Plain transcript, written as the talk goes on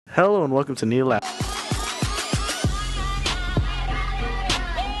Hello and welcome to Neil Lab.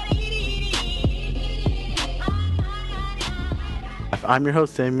 I'm your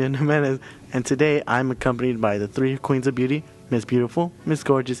host, Damian Jimenez, and today I'm accompanied by the three Queens of Beauty, Miss Beautiful, Miss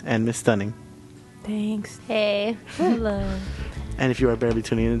Gorgeous, and Miss Stunning. Thanks. Hey. Hello. And if you are barely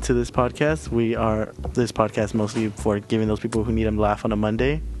tuning into this podcast, this podcast mostly for giving those people who need a laugh on a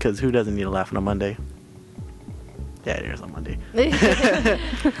Monday, because who doesn't need a laugh on a Monday? Yeah, it is on Monday.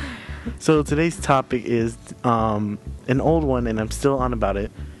 So today's topic is an old one, and I'm still on about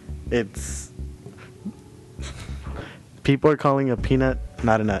it. It's people are calling a peanut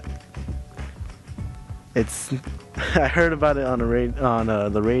not a nut. It's I heard about it on the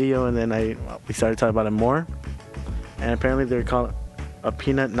radio, and then we started talking about it more. And apparently they're calling a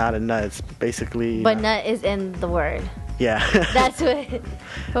peanut not a nut. It's basically But nut is in the word. Yeah. That's what.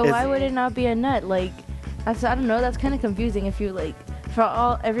 But why would it not be a nut? Like, I don't know. That's kind of confusing. If you like,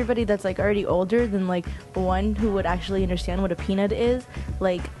 for everybody that's like already older than like one who would actually understand what a peanut is,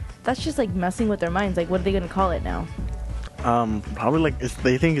 like that's just like messing with their minds. Like, what are they gonna call it now? Probably like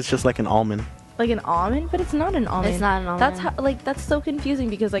they think it's just like an almond. Like an almond, but it's not an almond. It's not an almond. That's how, like, that's so confusing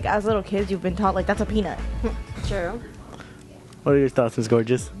because like as little kids you've been taught like that's a peanut. True. What are your thoughts, Miss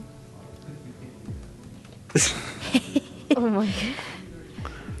Gorgeous? Oh my god.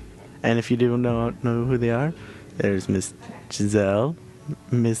 And if you do know who they are, there's Miss Giselle,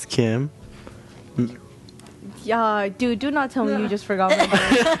 Miss Kim. Yeah, dude, do not tell me you just forgot my name.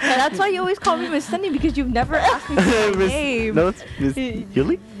 That's why you always call me Miss Sunny, because you've never asked me for my name. No, it's Miss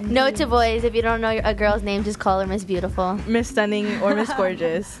Yuli. Note to boys: if you don't know a girl's name, just call her Miss Beautiful. Miss Stunning or Miss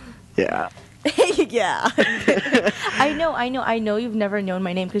Gorgeous. Yeah. Yeah. I know you've never known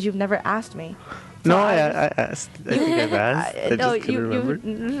my name because you've never asked me. No, I asked. I think I've asked. I No, just couldn't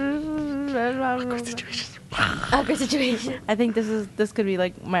remember. Awkward Situation. Awkward situation. I think this could be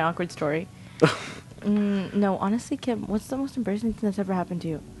like my awkward story. No, honestly, Kim, what's the most embarrassing thing that's ever happened to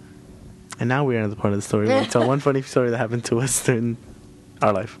you? And now we're at the part of the story where we tell one funny story that happened to us in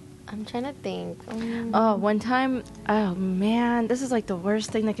our life. I'm trying to think. Oh, one time, oh man, this is like the worst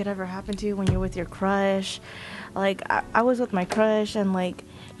thing that could ever happen to you when you're with your crush. Like, I was with my crush, and like,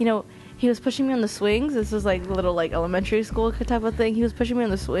 you know, he was pushing me on the swings. This was like a little like elementary school type of thing. He was pushing me on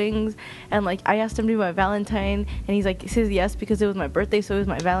the swings, and like I asked him to be my Valentine, and he says yes because it was my birthday, so it was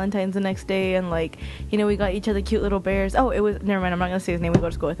my Valentine's the next day, and like, you know, we got each other cute little bears. Oh, it was, never mind, I'm not gonna say his name. We go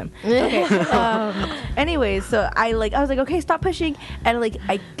to school with him. Okay. Anyways, so I was like, okay, stop pushing, and like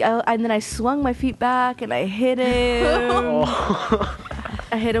and then I swung my feet back and I hit him.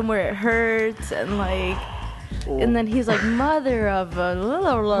 I hit him where it hurts, and like. And then he's like, mother of a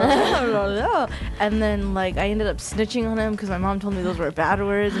and then like I ended up snitching on him because my mom told me those were bad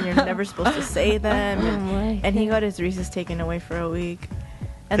words and you're never supposed to say them. And he got his Reese's taken away for a week,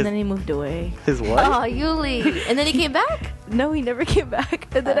 and then he moved away. His what? Oh, Yuli. And then he came back? No, he never came back.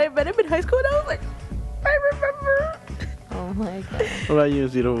 And then I met him in high school, and I was like, I remember. Oh my god. What about you,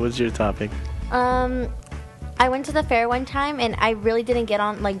 Zito? What's your topic? I went to the fair one time, and I really didn't get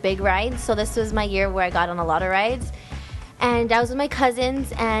on like big rides, so this was my year where I got on a lot of rides. And I was with my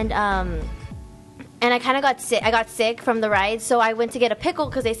cousins, and I kind of got sick. I got sick from the ride, so I went to get a pickle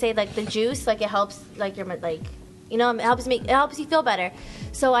because they say like the juice, like it helps, like your like, you know, it helps you feel better.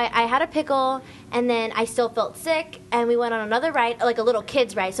 So I had a pickle, and then I still felt sick, and we went on another ride, like a little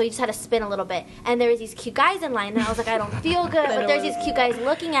kid's ride, so we just had to spin a little bit. And there was these cute guys in line, and I was like, I don't feel good, but there's these cute guys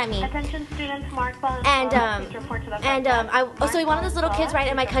looking at me. Attention students, smartphones. So we went on this little kid's ride,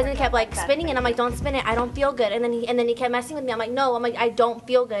 and my cousin kept like spinning, and I'm like, don't spin it, I don't feel good. And then he kept messing with me. I'm like, no, I don't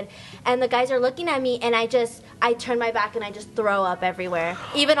feel good. And the guys are looking at me, and I turn my back and I just throw up everywhere,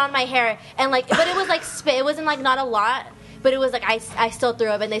 even on my hair. And like, but it was like spit. It wasn't like not a lot. But it was like I still threw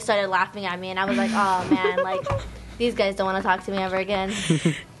up, and they started laughing at me, and I was like, oh man, like these guys don't want to talk to me ever again.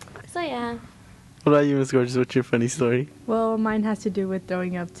 So yeah. What about you, Miss Gorgeous? What's your funny story? Well, mine has to do with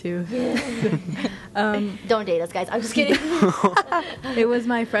throwing up too. Don't date us, guys. I'm just kidding. It was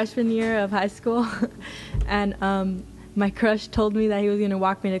my freshman year of high school, and my crush told me that he was gonna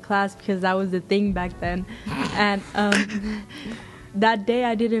walk me to class because that was the thing back then. And that day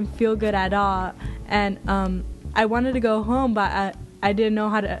I didn't feel good at all, and I wanted to go home, but I didn't know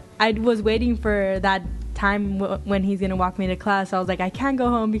how to. I was waiting for that time when he's gonna walk me to class. I was like, I can't go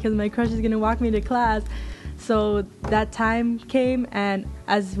home because my crush is gonna walk me to class. So that time came, and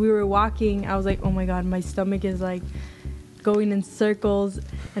as we were walking, I was like, oh my god, my stomach is like going in circles,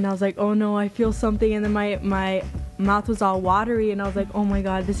 and I was like, oh no, I feel something, and then my mouth was all watery, and I was like, oh my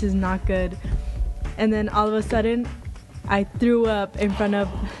god, this is not good. And then all of a sudden I threw up in front of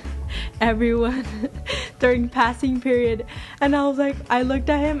everyone during passing period, and I was like, I looked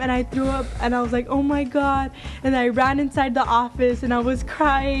at him and I threw up, and I was like, oh my god, and I ran inside the office and I was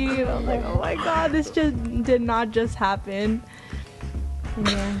crying, and I was like, oh my god, this just did not just happen. And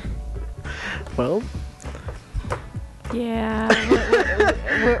yeah. Well, Yeah,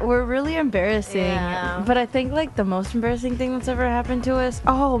 we're really embarrassing. Yeah. But I think like the most embarrassing thing that's ever happened to us.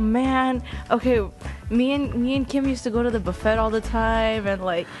 Oh man. Okay, me and Kim used to go to the buffet all the time, and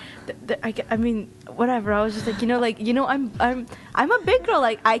like, I mean, whatever. I was just like, I'm a big girl.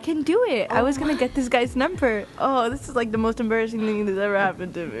 Like I can do it. I was gonna get this guy's number. Oh, this is like the most embarrassing thing that's ever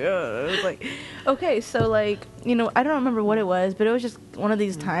happened to me. Oh, it was like, okay, so like, I don't remember what it was, but it was just one of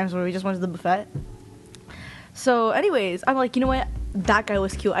these times where we just went to the buffet. So anyways, I'm like, you know what? That guy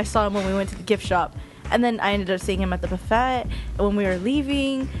was cute. I saw him when we went to the gift shop. And then I ended up seeing him at the buffet when we were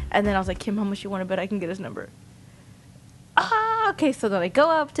leaving. And then I was like, Kim, how much you want to bet I can get his number? Okay. So then I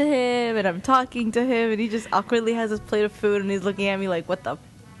go up to him and I'm talking to him. And he just awkwardly has his plate of food and he's looking at me like, what the?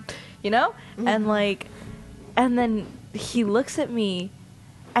 Mm-hmm. And like, and then he looks at me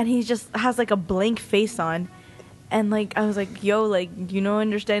and he just has like a blank face on. And, like, I was like, yo, like, you don't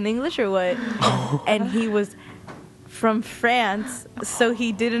understand English or what? And he was from France, so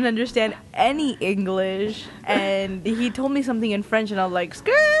he didn't understand any English. And he told me something in French, and I was like,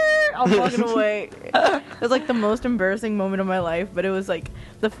 skirt! I'm walking away. It was, like, the most embarrassing moment of my life, but it was, like,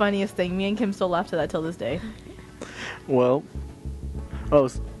 the funniest thing. Me and Kim still laugh at that till this day. well.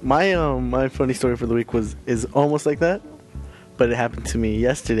 My funny story for the week is almost like that, but it happened to me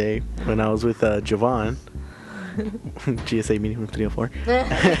yesterday when I was with Javon. GSA meeting room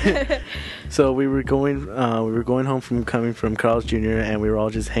 304. So we were going home coming from Carl's Jr. and we were all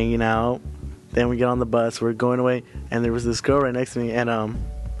just hanging out. Then we get on the bus, we're going away, and there was this girl right next to me, and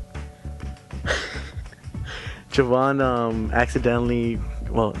Javon accidentally,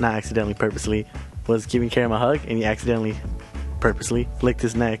 well, not accidentally, purposely, was giving Karam a hug, and he accidentally, purposely licked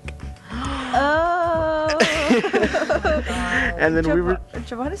his neck. Oh. And then we were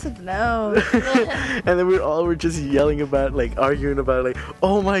Javon said no. and then we were just yelling about, like, arguing about, like,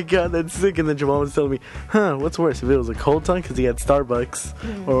 oh my god, that's sick. And then Javon was telling me, what's worse, if it was a cold tongue because he had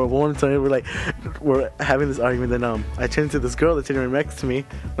Starbucks or a warm tongue? We're having this argument. Then I turned to this girl that's sitting right next to me,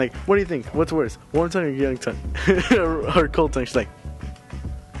 like, what do you think, what's worse, warm tongue or young tongue? or cold tongue? She's like,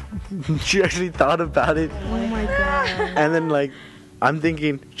 she actually thought about it. Oh my god. And then, like, I'm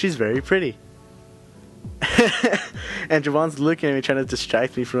thinking, she's very pretty. And Javon's looking at me, trying to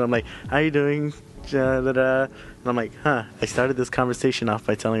distract me from, I'm like, how you doing? And I'm like, I started this conversation off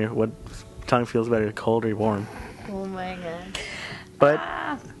by telling her what tongue feels better, cold or warm. Oh my god. But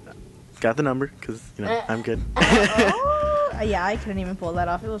got the number because I'm good. Yeah, I couldn't even pull that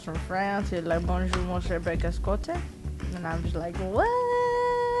off. It was from France. He was like, bonjour, monsieur Becascote. And I'm just like, what?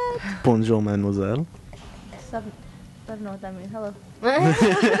 Bonjour, mademoiselle. I don't know what that means. Hello.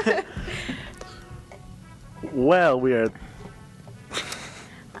 Well, we are.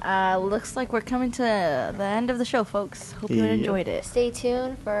 Looks like we're coming to the end of the show, folks. Hope you Yep. enjoyed it. Stay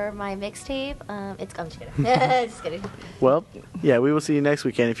tuned for my mixtape. I'm just kidding. Just kidding. Well, yeah, we will see you next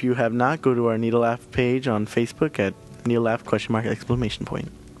weekend. If you have not, go to our Needle Laugh page on Facebook at Needle Laugh ! Thank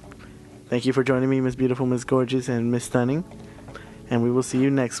you for joining me, Miss Beautiful, Miss Gorgeous, and Miss Stunning. And we will see you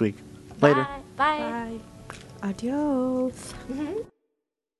next week. Later. Bye. Bye. Adios.